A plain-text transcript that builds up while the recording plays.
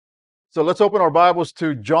So let's open our Bibles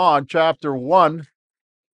to John chapter 1.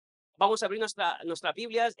 Vamos a abrir nuestras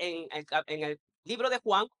Biblias en el libro de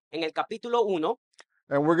Juan, en el capítulo 1,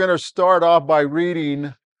 And we're going to start off by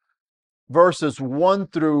reading verses 1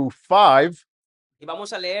 through 5. y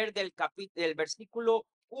vamos a leer del versículo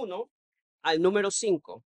 1 al número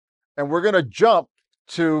 5. And we're going to jump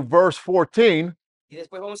to verse 14. Y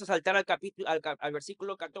después vamos a saltar al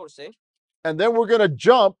versículo 14. And then we're going to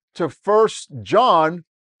jump to 1 John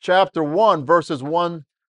chapter 1, verses 1,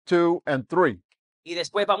 2, and 3. Y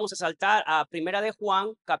después vamos a saltar a Primera de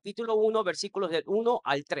Juan, capítulo 1, versículos del 1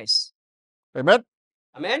 al 3. Amen?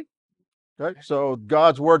 Amén. Okay, so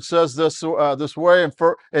God's word says this way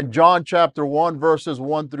in John chapter 1, verses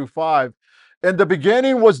 1 through 5. In the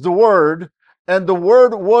beginning was the Word, and the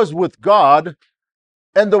Word was with God,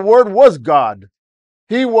 and the Word was God.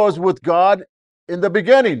 He was with God in the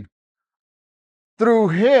beginning. Through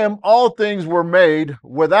him all things were made.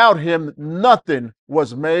 Without him nothing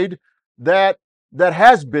was made that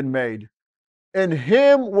has been made. In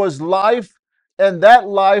him was life, and that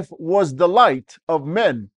life was the light of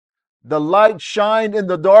men. The light shined in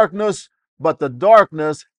the darkness, but the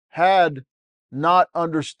darkness had not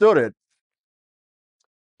understood it.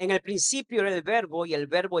 En el principio era el verbo, y el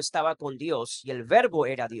verbo estaba con Dios, y el verbo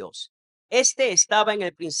era Dios. Este estaba en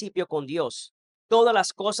el principio con Dios. Todas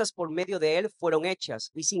las cosas por medio de él fueron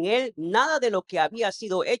hechas, y sin él nada de lo que había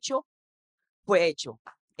sido hecho fue hecho.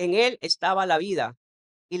 En él estaba la vida,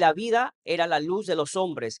 y la vida era la luz de los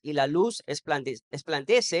hombres, y la luz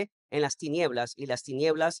esplandece en las tinieblas, y las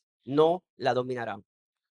tinieblas no la dominarán.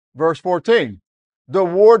 Verse 14, the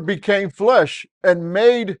Word became flesh and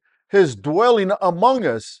made his dwelling among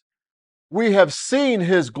us. We have seen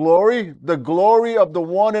his glory, the glory of the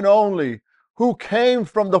one and only, who came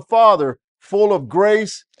from the Father, full of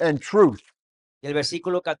grace and truth. Y el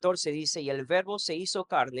versículo 14 dice, y el verbo se hizo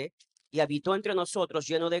carne y habitó entre nosotros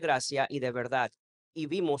lleno de gracia y de verdad, y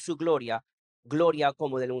vimos su gloria, gloria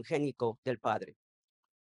como del unigénito del Padre.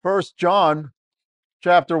 1 John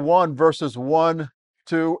chapter 1, verses 1,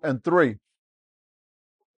 2, and 3.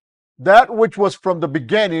 That which was from the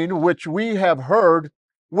beginning, which we have heard,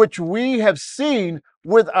 which we have seen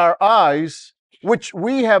with our eyes, which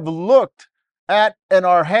we have looked at and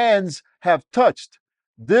our hands have touched.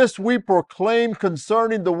 This we proclaim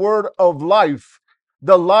concerning the word of life.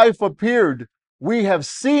 The life appeared. We have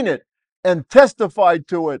seen it and testified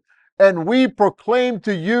to it. And we proclaim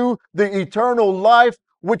to you the eternal life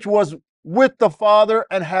which was with the Father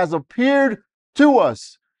and has appeared to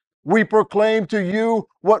us. We proclaim to you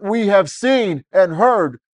what we have seen and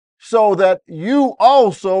heard, so that you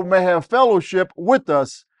also may have fellowship with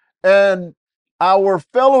us. And our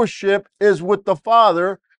fellowship is with the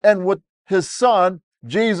Father and with his Son,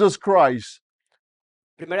 Jesus Christ.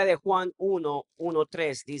 Primera de Juan 1, 1,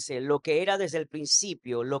 3 dice, lo que era desde el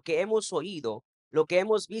principio, lo que hemos oído, lo que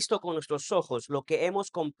hemos visto con nuestros ojos, lo que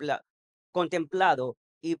hemos contemplado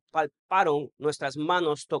y palparon nuestras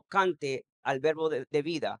manos tocante al verbo de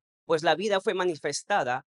vida, pues la vida fue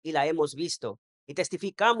manifestada y la hemos visto. Y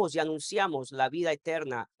testificamos y anunciamos la vida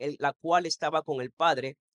eterna, la cual estaba con el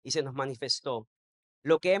Padre y se nos manifestó.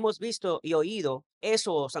 Lo que hemos visto y oído,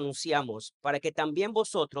 eso os anunciamos, para que también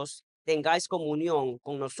vosotros tengáis comunión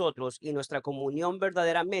con nosotros, y nuestra comunión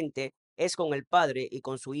verdaderamente es con el Padre y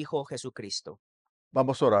con su Hijo Jesucristo.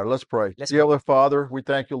 Vamos a orar. Let's pray. Let's Dear pray. Father, we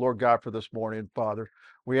thank you, Lord God, for this morning, Father.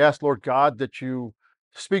 We ask, Lord God, that you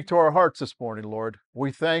speak to our hearts this morning, Lord.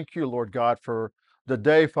 We thank you, Lord God, for the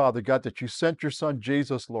day, Father God, that you sent your Son,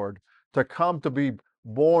 Jesus, Lord, to come to be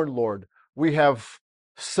born, Lord. We have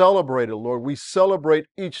celebrated, Lord. We celebrate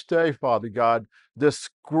each day, Father God, this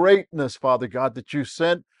greatness, Father God, that you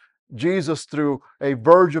sent Jesus through a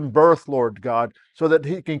virgin birth, Lord God, so that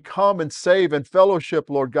he can come and save and fellowship,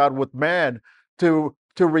 Lord God, with man, to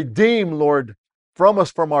redeem, Lord, from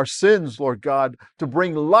us from our sins, Lord God, to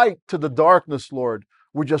bring light to the darkness, Lord.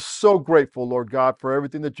 We're just so grateful, Lord God, for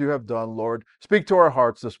everything that you have done, Lord. Speak to our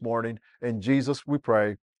hearts this morning. In Jesus we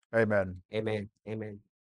pray. Amen. Amen. Amen.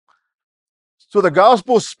 So the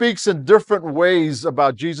gospel speaks in different ways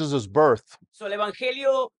about Jesus' birth. So, los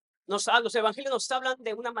evangelios nos hablan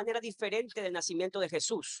de una manera diferente del nacimiento de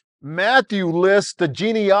Jesús. Matthew lists the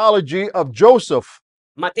genealogy of Joseph.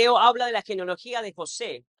 Mateo habla de la genealogía de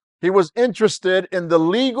José. He was interested in the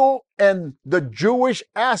legal and the Jewish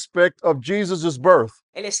aspect of Jesus' birth.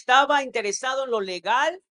 Él estaba interesado en lo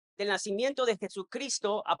legal del nacimiento de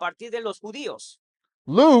Jesucristo a partir de los judíos.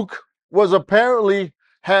 Luke was apparently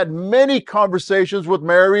had many conversations with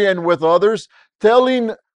Mary and with others,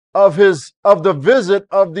 telling of the visit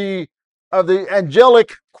of the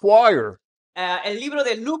angelic choir. El libro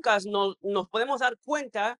de Lucas nos podemos dar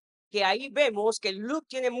cuenta que ahí vemos que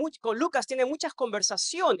con Lucas tiene muchas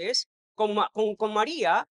conversaciones con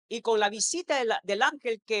María y con la visita del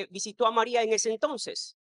ángel que visitó a María en ese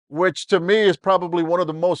entonces. which to me is probably one of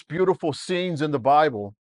the most beautiful scenes in the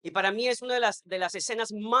Bible. Y para mí es una de las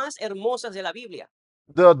escenas más hermosas de la Biblia.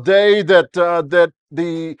 The day that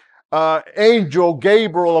the angel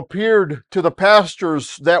Gabriel appeared to the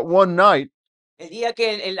pastors that one night, El día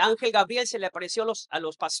que el ángel Gabriel se le apareció a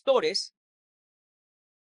los pastores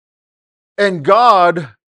and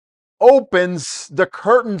God opens the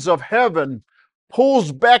curtains of heaven,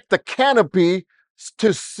 pulls back the canopy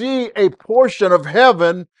to see a portion of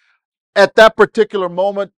heaven at that particular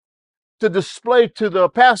moment to display to the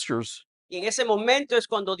pastors. y en ese momento es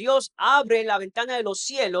cuando Dios abre la ventana de los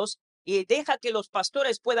cielos y deja que los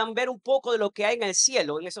pastores puedan ver un poco de lo que hay en el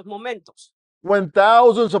cielo en esos momentos. When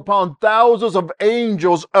thousands upon thousands of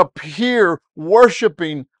angels appear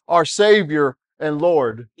worshiping our Savior and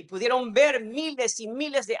Lord. Y pudieron ver miles y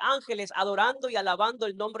miles de ángeles adorando y alabando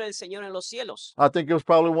el nombre del Señor en los cielos. I think it was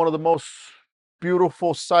probably one of the most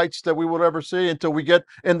beautiful sights that we would ever see until we get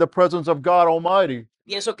in the presence of God Almighty.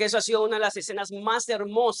 Pienso que eso ha sido una de las escenas más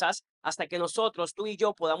hermosas hasta que nosotros, tú y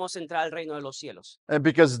yo, podamos entrar al reino de los cielos. And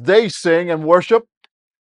because they sing and worship,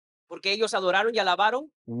 Porque ellos adoraron y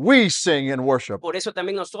alabaron, we sing and worship. por eso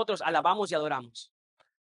también nosotros alabamos y adoramos.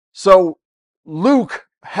 So Luke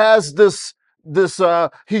has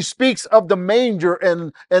he speaks of the manger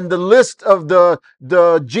and the list of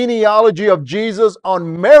the genealogy of Jesus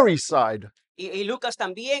on Mary's side. Y Lucas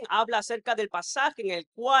también habla acerca del pasaje en el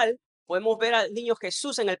cual podemos ver al niño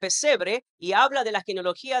Jesús en el pesebre y habla de la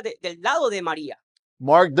genealogía del lado de María.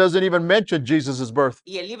 Mark doesn't even mention Jesus' birth,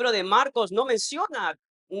 Y el libro de Marcos no menciona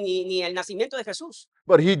ni el nacimiento de Jesús,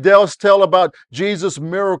 but he does tell about Jesus'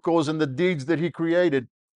 miracles and the deeds that he created.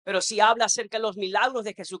 pero sí habla acerca de los milagros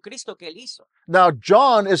de Jesucristo que él hizo. Now,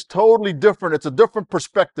 John is totally different. It's a different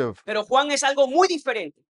perspective Pero Juan es algo muy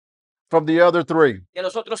diferente from the other three. de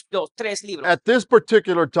los otros tres libros. At this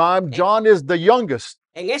particular time, John is the youngest.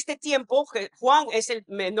 En este tiempo, Juan es el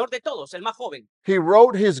menor de todos, el más joven. He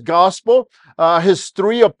wrote his gospel, his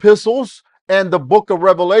 3 epistles, and the book of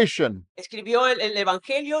Revelation. Escribió el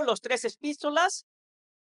Evangelio, los 3 epístolas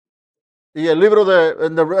Y el libro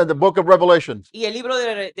in the book of Revelation, y el libro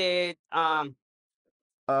de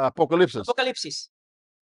Apocalipsis. Apocalipsis,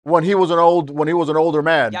 When he was an older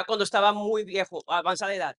man, ya cuando estaba muy viejo,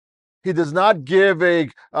 avanzada edad. he does not give a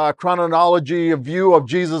chronology, a view of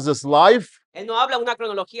Jesus' life, Él no habla una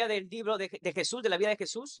cronología del libro de Jesús, de la vida de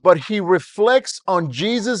Jesús, but he reflects on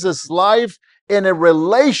Jesus' life in a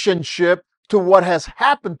relationship to what has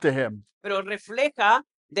happened to him. pero refleja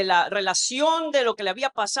de la relación de lo que le había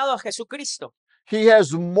pasado a Jesucristo. He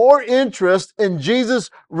has more interest in Jesus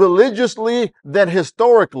religiously than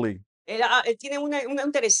historically. Él tiene una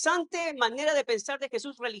interesante manera de pensar de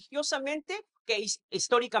Jesús religiosamente que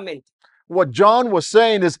históricamente. What John was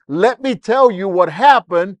saying is, let me tell you what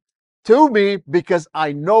happened to me because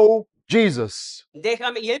I know Jesus.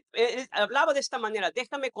 Déjame, y él hablaba de esta manera,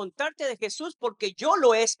 déjame contarte de Jesús porque yo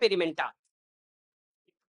lo he experimentado.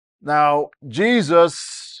 Now,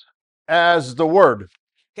 Jesus as the Word.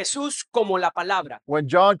 Jesús como la palabra. When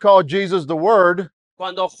John called Jesus the Word,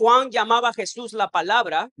 Cuando Juan llamaba a Jesús la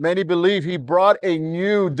palabra, many believe he brought a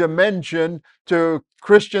new dimension to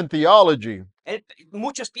Christian theology.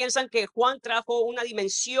 muchos piensan que Juan trajo una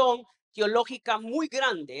dimensión teológica muy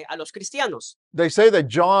grande a los cristianos. They say that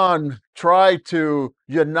John tried to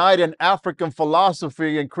unite an African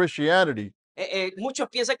philosophy and Christianity. Muchos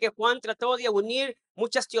piensan que Juan trató de unir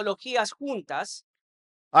muchas teologías juntas.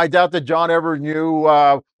 I doubt that John ever knew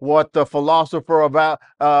what the philosopher of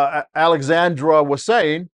Alexandria was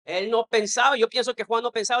saying. Él no pensaba, yo pienso que Juan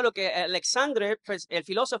no pensaba lo que Alexandre, el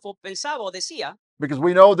filósofo, pensaba o decía. Because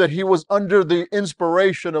we know that he was under the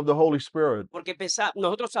inspiration of the Holy Spirit. Porque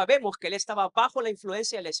nosotros sabemos que él estaba bajo la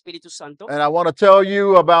influencia del Espíritu Santo. And I want to tell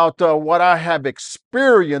you about what I have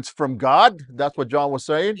experienced from God. That's what John was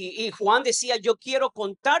saying. Y Juan decía, yo quiero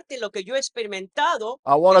contarte lo que yo he experimentado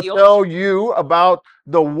I want de to Dios. tell you about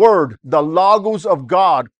the Word, the Logos of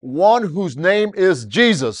God, one whose name is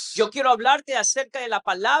Jesus. Yo quiero hablarte acerca de la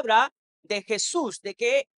palabra de Jesús, de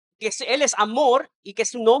que él es amor y que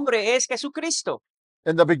su nombre es Jesucristo.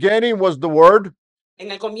 In the beginning was the Word. En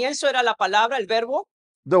el comienzo era la palabra, el verbo.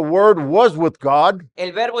 The Word was with God,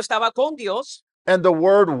 El verbo estaba con Dios and the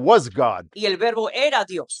Word was God. y el verbo era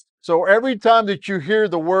Dios. So every time that you hear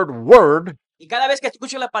the word word, Y cada vez que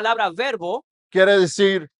escucho la palabra verbo, quiere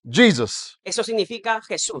decir Jesus. eso significa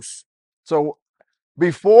Jesús. So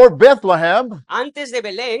before Bethlehem, Antes de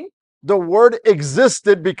Belén, The Word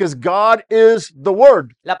existed because God is the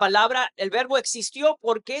Word. La palabra, el verbo existió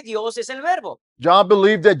porque Dios es el verbo. John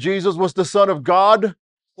believed that Jesus was the Son of God,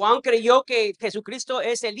 Juan creyó que Jesucristo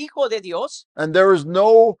es el Hijo de Dios and there is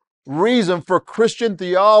no reason for Christian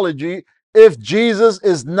theology if Jesus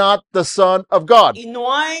is not the Son of God. y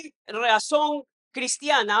no hay razón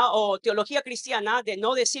cristiana o teología cristiana de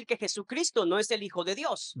no decir que Jesucristo no es el Hijo de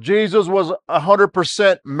Dios. Jesus was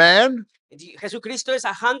 100% man Jesucristo es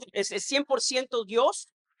 100% Dios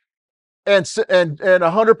and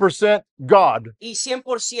 100% God. y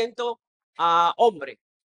 100% hombre.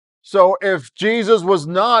 So if Jesus was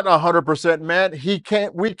not 100% man, he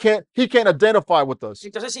can't identify with us.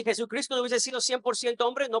 Entonces, si Jesucristo no hubiese sido 100%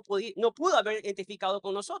 hombre, no pudo haber identificado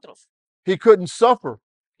con nosotros. He couldn't suffer.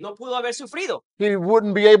 No pudo haber sufrido. He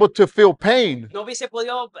wouldn't be able to feel pain, No hubiese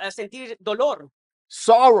podido sentir dolor,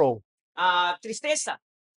 sorrow, tristeza,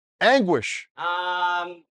 anguish.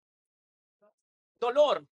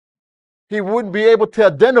 dolor. He wouldn't be able to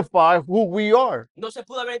identify who we are. No se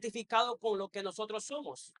pudo haber identificado con lo que nosotros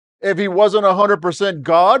somos. If he wasn't 100%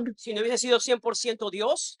 God, Si no hubiese sido 100%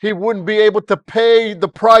 Dios, he wouldn't be able to pay the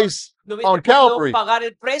price no hubiese on podido Calvary. pagar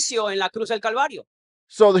el precio en la cruz del Calvario.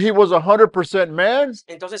 So he was 100% man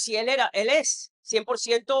Entonces, si él es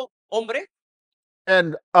 100% hombre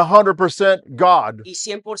and 100% God. y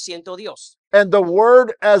 100% Dios. And the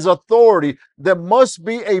word as authority, there must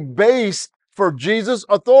be a base for Jesus'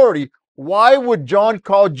 authority. Why would John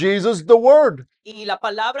call Jesus the Word? Y la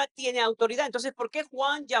palabra tiene autoridad. Entonces, ¿por qué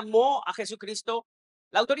Juan llamó a Jesucristo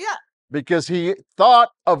la autoridad? Because he thought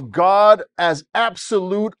of God as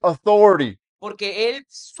absolute authority. Porque él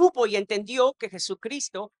supo y entendió que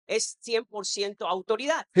Jesucristo es 100%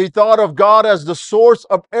 autoridad. He thought of God as the source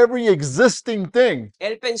of every existing thing.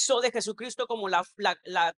 Él pensó de Jesucristo como la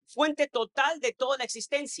fuente total de toda la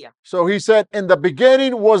existencia. So he said, in the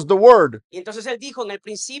beginning was the Word. Y entonces él dijo, en el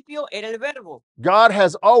principio era el verbo. God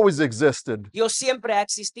has always existed. Dios siempre ha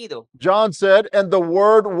existido. John said, and the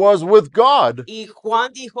Word was with God. Y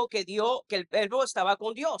Juan dijo que el verbo estaba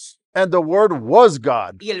con Dios. And the Word was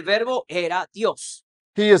God. Y el verbo era Dios.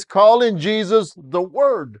 He is calling Jesus the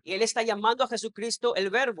Word. Y él está llamando a Jesucristo el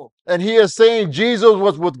verbo. And he is saying Jesus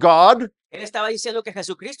was with God. Él estaba diciendo que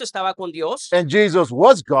Jesucristo estaba con Dios. And Jesus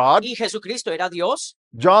was God. Y Jesucristo era Dios.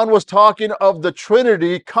 John was talking of the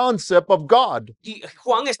Trinity concept of God. Y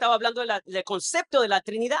Juan estaba hablando del concepto de la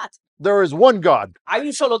Trinidad. There is one God Hay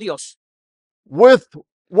un solo Dios, with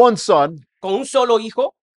one Son, con un solo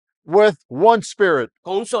Hijo, with one Spirit.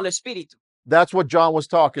 con un solo Espíritu. That's what John was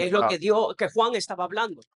talking Es lo about. que Juan estaba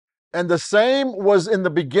hablando. And the same was in the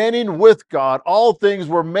beginning with God. All things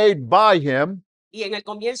were made by him, Y en el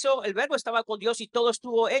comienzo el verbo estaba con Dios y todo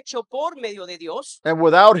estuvo hecho por medio de Dios. and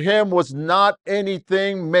without him was not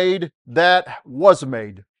anything made that was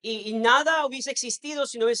made. Y nada hubiese existido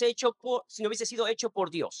si no hubiese sido hecho por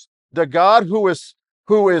Dios. The God who is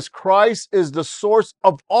Christ is the source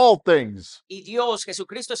of all things. Y Dios,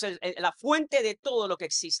 Jesucristo, es la fuente de todo lo que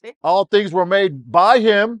existe. All things were made by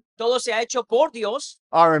him. Todo se ha hecho por Dios.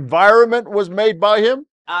 Our environment was made by him.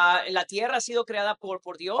 La tierra ha sido creada por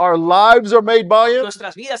Dios. Our lives are made by him.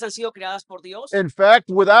 Nuestras vidas han sido creadas por Dios. In fact,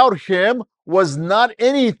 without him was not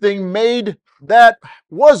anything made that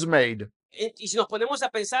was made. Y si nos ponemos a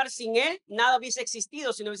pensar, sin él, nada hubiese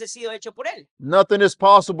existido si no hubiese sido hecho por él. Nothing is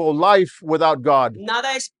possible, life without God.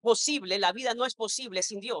 Nada es posible, la vida no es posible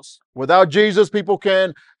sin Dios. Without Jesus, people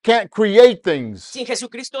can't create things. Sin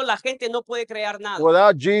Jesucristo, la gente no puede crear nada.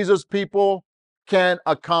 Without Jesus, people can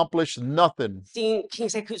accomplish nothing. Sin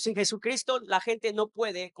Jesucristo, la gente no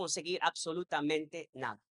puede conseguir absolutamente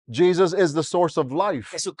nada. Jesus is the source of life.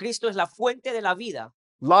 Jesucristo es la fuente de la vida.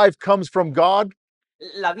 Life comes from God.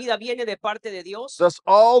 La vida viene de parte de Dios. Thus,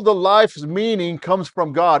 all the life's meaning comes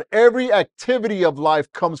from God. Every activity of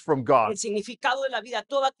life comes from God. El significado de la vida,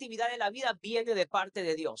 toda actividad de la vida viene de parte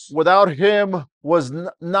de Dios. Without him was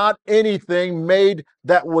not anything made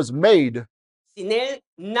that was made. Sin él,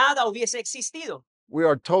 nada hubiese existido. We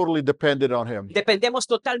are totally dependent on him. Dependemos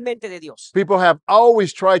totalmente de Dios. People have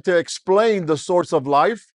always tried to explain the source of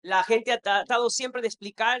life La gente ha tratado siempre de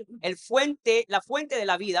explicar la fuente de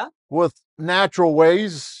la vida with natural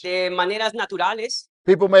ways. de maneras naturales.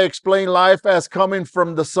 People may explain life as coming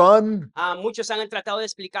from the sun, Muchos han tratado de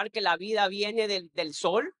explicar que la vida viene del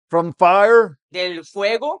sol, from fire, del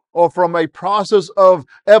fuego, or from a process of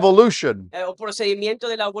evolution. o procedimiento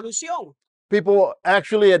de la evolución. People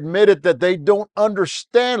actually admitted that they don't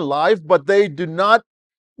understand life, but they do not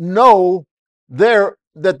know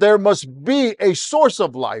that there must be a source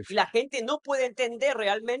of life. La gente no puede entender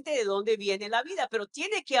realmente de dónde viene la vida, pero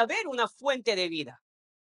tiene que haber una fuente de vida.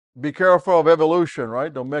 Be careful of evolution,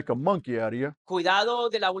 right? Don't make a monkey out of you. Cuidado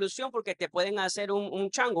de la evolución porque te pueden hacer un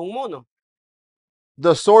chango, un mono.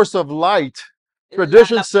 The source of light. La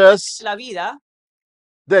Tradition fuente de says la vida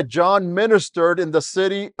that John ministered in the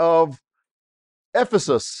city of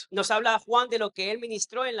Ephesus, nos habla Juan de lo que él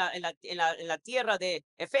ministró en la tierra de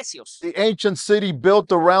Efesios. the ancient city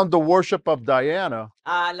built around the worship of Diana.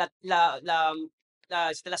 La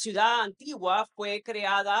ciudad antigua fue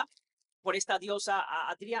creada por esta diosa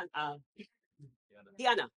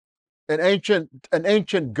Diana, An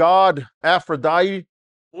ancient god, Aphrodite.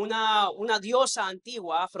 una diosa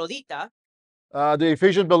antigua, Afrodita. The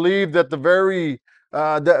Ephesians believed that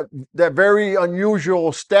that very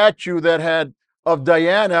unusual statue that had of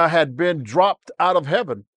Diana had been dropped out of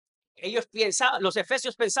heaven. Los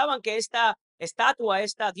efesios pensaban que esta estatua,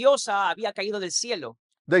 esta diosa había caído del cielo.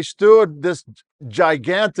 They stood this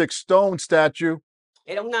gigantic stone statue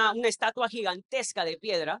Era una estatua gigantesca de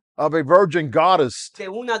piedra of a virgin goddess, de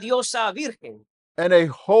una diosa virgen. and a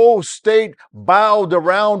whole state bowed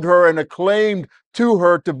around her and acclaimed to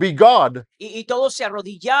her to be God. Y todos se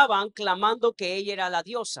arrodillaban clamando que ella era la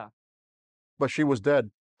diosa, But she was dead.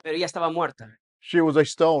 pero ella estaba muerta. She was a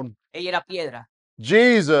stone. Ella era piedra.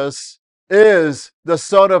 Jesus is the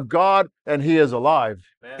Son of God, and he is alive.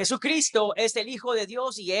 Jesucristo es el Hijo de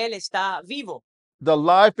Dios y él está vivo. The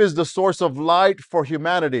life is the source of light for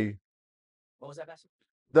humanity.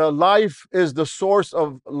 The life is the source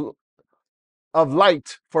of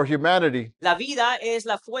light for humanity. La vida es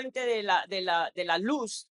la fuente de la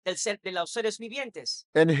luz de los seres vivientes.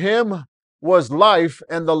 In him was life,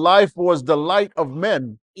 and the life was the light of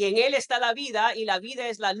men. Y en él está la vida, y la vida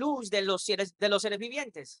es la luz de los seres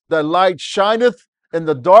vivientes. The light shineth in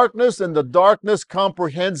the darkness, and the darkness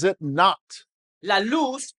comprehends it not. La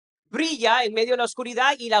luz brilla en medio de la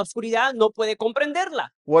oscuridad y la oscuridad no puede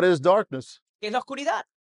comprenderla. What is darkness? ¿Qué es la oscuridad?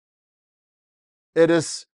 It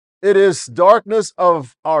is darkness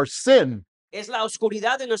of our sin. Es la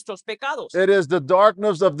oscuridad de nuestros pecados. It is the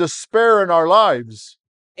darkness of despair in our lives.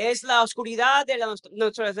 Es la oscuridad de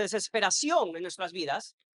nuestra desesperación en nuestras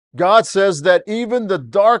vidas. God says that even the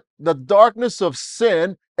darkness of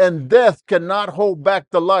sin and death cannot hold back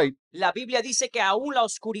the light. La Biblia dice que aún la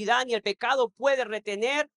oscuridad ni el pecado puede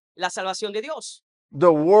retener la salvación de Dios.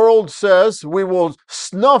 The world says we will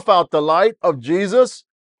snuff out the light of Jesus.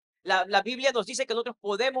 La Biblia nos dice que nosotros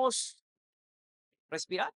podemos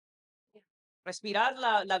respirar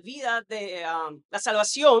la vida de la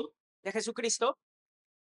salvación de Jesucristo.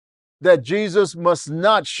 That Jesus must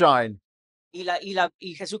not shine.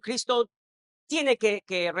 Y Jesucristo tiene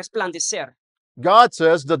que resplandecer. God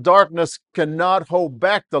says the darkness cannot hold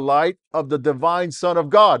back the light of the divine Son of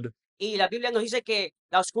God. Y la Biblia nos dice que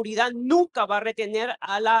la oscuridad nunca va a retener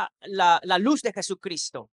a la luz de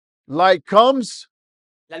Jesucristo. Light comes.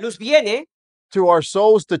 La luz viene to our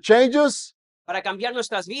souls to change us, para cambiar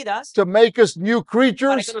nuestras vidas, to make us new para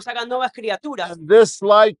creatures. que nos hagan nuevas criaturas. And this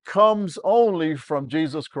light comes only from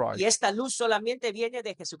Jesus Christ. Y esta luz solamente viene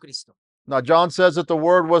de Jesucristo. Now, John says that the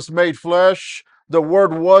Word was made flesh. The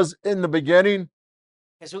Word was in the beginning.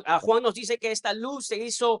 Juan nos dice que esta luz se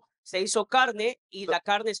hizo carne y la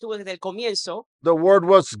carne estuvo desde el comienzo. The Word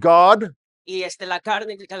was God. Y la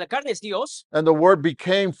carne es Dios. And the Word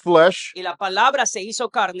became flesh. Y la palabra se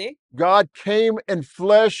hizo carne. God came in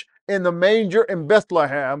flesh in the manger in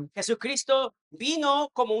Bethlehem. Jesucristo vino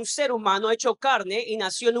como un ser humano hecho carne y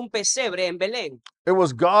nació en un pesebre en Belén. It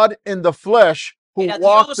was God in the flesh who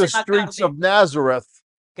walked the streets of Nazareth.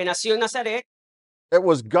 Que nació en Nazaret. It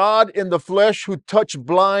was God in the flesh who touched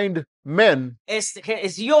blind men. Es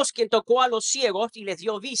Dios quien tocó a los ciegos y les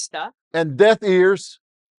dio vista. And deaf ears.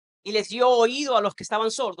 Y les dio oído a los que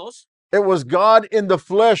estaban sordos. It was God in the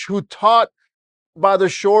flesh who taught by the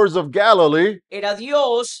shores of Galilee. Era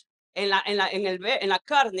Dios en la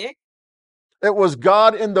carne. It was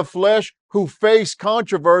God in the flesh who faced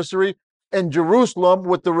controversy in Jerusalem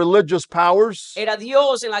with the religious powers. Era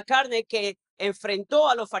Dios en la carne que enfrentó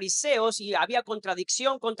a los fariseos y había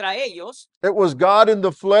contradicción contra ellos. It was God in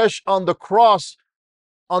the flesh on the cross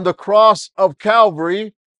of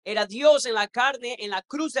Calvary. Era Dios en la carne en la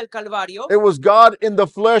cruz del Calvario. It was God in the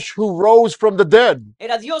flesh who rose from the dead.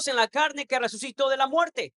 Era Dios en la carne que resucitó de la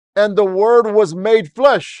muerte. And the Word was made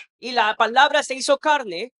flesh. Y la palabra se hizo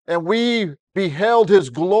carne. And we beheld his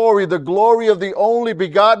glory, the glory of the only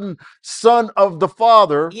begotten Son of the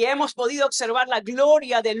Father. Y hemos podido observar la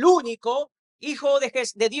gloria del único Hijo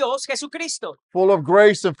de Dios, Jesucristo. Full of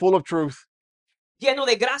grace and full of truth. Lleno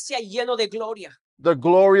de gracia y lleno de gloria. The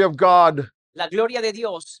glory of God. La gloria de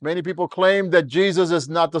Dios. Many people claim that Jesus is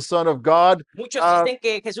not the Son of God, Muchos dicen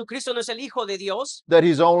que Jesucristo no es el Hijo de Dios, that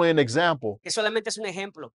he's only an example. que solamente es un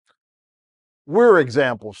ejemplo. We're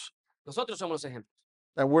examples, Nosotros somos los ejemplos.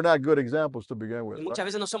 and we're not good examples to begin Y with. Right? muchas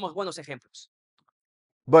veces no somos buenos ejemplos.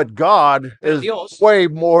 But God Pero is Dios way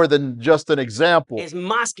more than just an example. es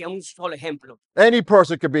más que un solo ejemplo. Any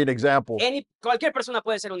person could be an example. Cualquier persona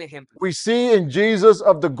puede ser un ejemplo. We see in Jesus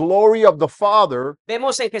of the glory of the Father.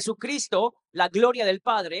 Vemos en Jesucristo la gloria del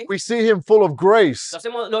Padre. We see him full of grace,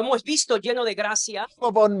 Lo hemos visto lleno de gracia. full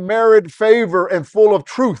of unmerited favor, and full of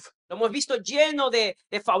truth. Lo hemos visto lleno de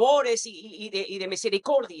favores y de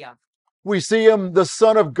misericordia. We see him, the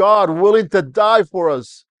Son of God, willing to die for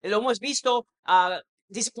us, Lo hemos visto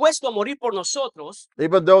dispuesto a morir por nosotros,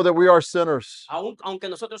 even though that we are sinners. aunque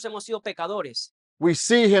nosotros hemos sido pecadores. We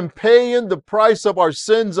see him paying the price of our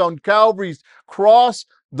sins on Calvary's cross,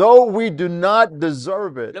 though we do not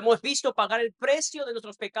deserve it. Lo hemos visto pagar el precio de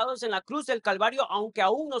nuestros pecados en la cruz del Calvario, aunque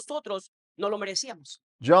aún nosotros no lo merecíamos.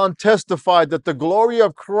 John testified that the glory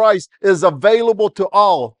of Christ is available to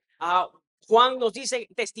all. Juan nos dice,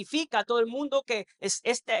 testifica a todo el mundo que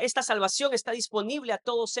esta salvación está disponible a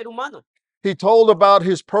todo ser humano. He told about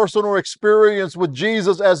his personal experience with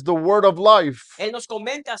Jesus as the word of life. Él nos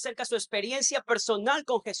comenta acerca de su experiencia personal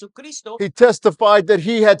con Jesucristo. He testified that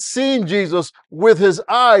he had seen Jesus with his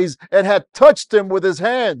eyes and had touched him with his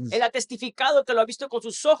hands. Él ha testificado que lo ha visto con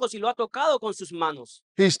sus ojos y lo ha tocado con sus manos.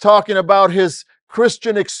 He's talking about his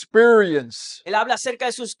Christian experience. Él habla acerca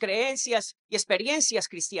de sus creencias y experiencias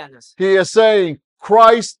cristianas. He is saying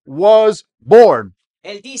Christ was born.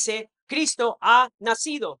 Él dice, Cristo ha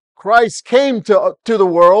nacido. Christ came to the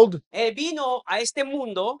world. Él vino a este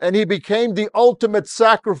mundo. And he became the ultimate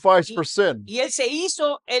sacrifice for sin. Y él se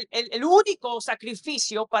hizo el único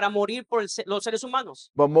sacrificio para morir por los seres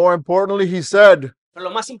humanos. But more importantly, he said, Pero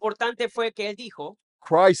lo más importante fue que él dijo,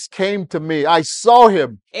 Christ came to me. I saw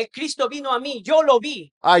him. el Cristo vino a mí, yo lo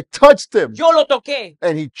vi, I touched him. yo lo toqué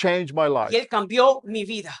And he changed my life. y él cambió mi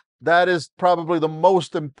vida. That is probably the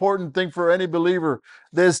most important thing for any believer,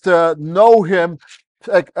 is to know him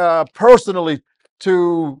personally,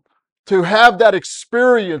 to have that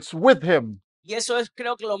experience with him. Y eso es,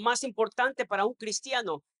 creo que lo más importante para un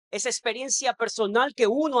cristiano, esa experiencia personal que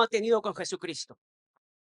uno ha tenido con Jesucristo.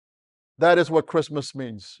 That is what Christmas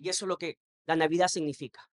means. Y eso es lo que la Navidad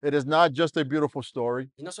significa. It is not just a beautiful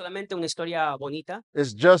story. Y no solamente una historia bonita.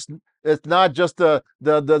 It's not just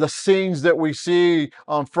the scenes that we see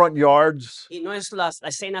on front yards. Y no es las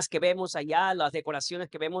escenas que vemos allá, las decoraciones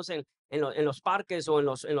que vemos en los parques o en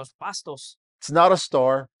los pastos. It's not a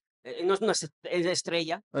star. No es una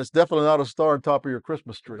estrella. It's definitely not a star on top of your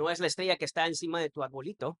Christmas tree. No es la estrella que está encima de tu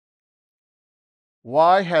arbolito.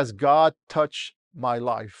 Why has God touched my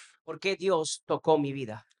life? ¿Por qué Dios tocó mi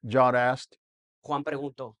vida? John asked. Juan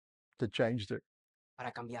preguntó. To change it.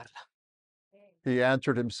 Para cambiarla. He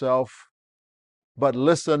answered himself, but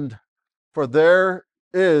listened, for there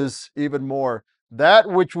is even more. That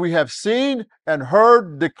which we have seen and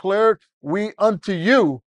heard declared we unto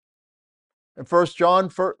you. In 1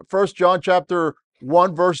 John chapter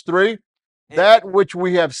 1, verse 3, that which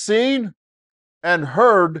we have seen and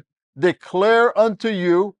heard declare unto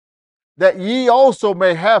you, that ye also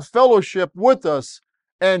may have fellowship with us.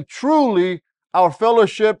 And truly our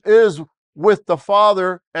fellowship is with the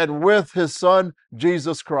Father and with his Son,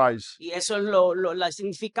 Jesus Christ. Y eso es el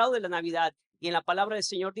significado de la Navidad. Y en la palabra del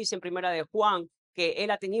Señor dice en primera de Juan que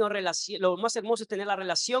él ha tenido relación, lo más hermoso es tener la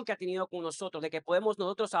relación que ha tenido con nosotros, de que podemos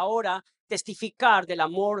nosotros ahora testificar del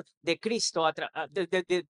amor de Cristo,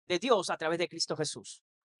 de Dios a través de Cristo Jesús.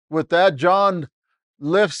 With that, John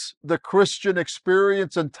lifts the Christian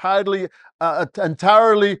experience entirely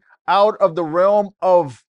out of the realm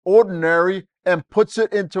of ordinary and puts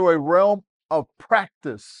it into a realm of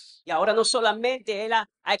practice. Y ahora no solamente él ha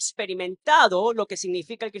experimentado lo que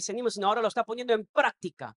significa el cristianismo, sino ahora lo está poniendo en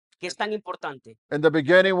práctica, que es tan importante. In the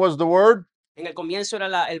beginning was the Word. En el comienzo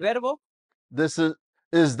era el verbo.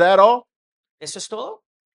 Is that all? ¿Eso es todo?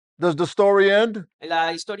 Does the story end?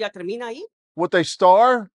 ¿La historia termina ahí? With a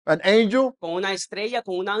star, an angel, ¿Con una estrella,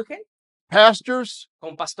 con un ángel? pastors,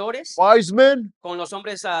 ¿Con pastores? wise men? ¿Con los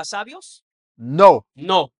hombres sabios? No,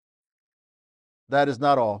 No, that is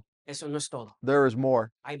not all. eso no es todo. There is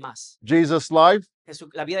more. Hay más. Jesus' life,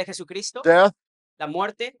 La vida de Jesucristo, death, la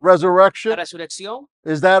muerte, la resurrection. resurrección,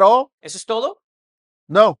 Is that all? ¿eso es todo?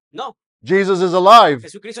 No. No, Jesus is alive.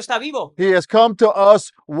 Jesucristo está vivo. He has come to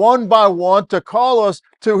us one by one to call us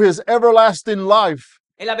to his everlasting life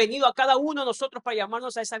Él ha venido a cada uno de nosotros para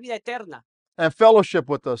llamarnos a esa vida eterna and fellowship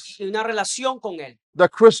with us. y una relación con Él. The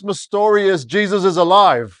Christmas story is Jesus is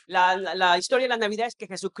alive, La historia de la Navidad es que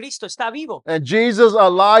Jesucristo está vivo and Jesus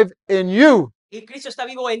alive in you. y Cristo está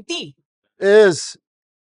vivo en ti. Is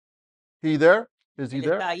he there? Is he Él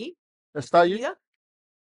there? está ahí. ¿Está Está en tu allí? vida?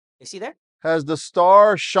 ¿Es he there? Has the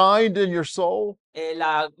star shined in your soul?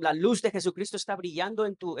 La luz de Jesucristo está brillando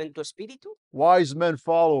en tu espíritu. Wise men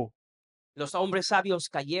follow Los hombres sabios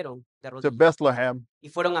cayeron de to rodillas Bethlehem. y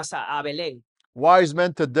fueron a Belén. Wise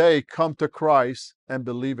men today come to Christ and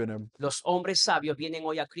believe in him. Los hombres sabios vienen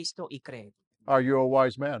hoy a Cristo y creen. Are you a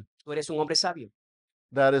wise man? Tú eres un hombre sabio.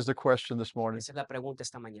 That is the question this morning. Esa es la pregunta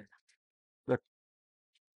esta mañana.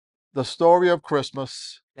 The story of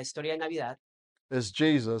Christmas La historia de Navidad is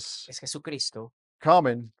Jesus es Jesucristo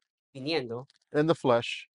coming viniendo in the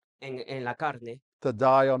flesh en la carne to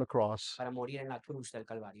die on the cross para morir en la cruz del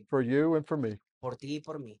Calvario. for you and for me. Por ti y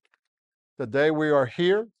por mí. Today we are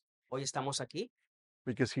here Hoy estamos aquí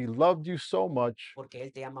because he loved you so much porque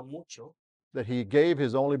Él te ama mucho that he gave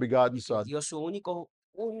his only begotten y que Son dio su único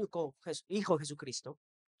Hijo Jesucristo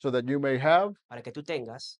so that you may have para que tú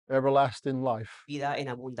tengas everlasting life. vida en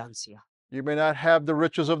abundancia. You may not have the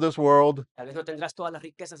riches of this world, Tal vez no tendrás todas las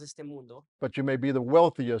riquezas de este mundo, but you may be the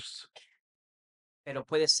wealthiest pero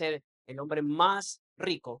puedes ser el hombre más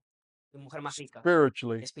rico, la mujer más rica,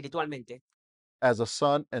 spiritually espiritualmente, as a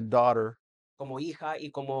son and daughter como hija y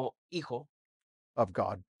como hijo of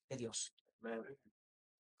God. de Dios.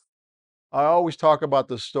 I always talk about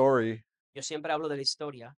the story Yo siempre hablo de la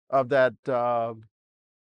historia of that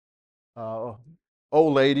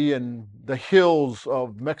old lady in the hills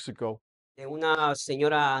of Mexico de una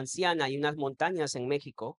señora anciana y unas montañas en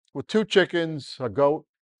México with 2 chickens, a goat,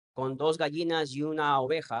 con 2 gallinas y una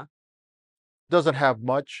oveja. doesn't have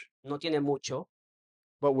much, No tiene mucho,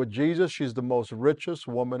 but with Jesus, she's the most richest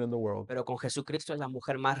woman in the world. pero con Jesucristo es la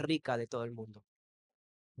mujer más rica de todo el mundo.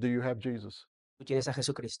 Do you have Jesus? Tú tienes a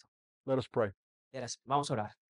Jesucristo. Let us pray. Vamos a orar.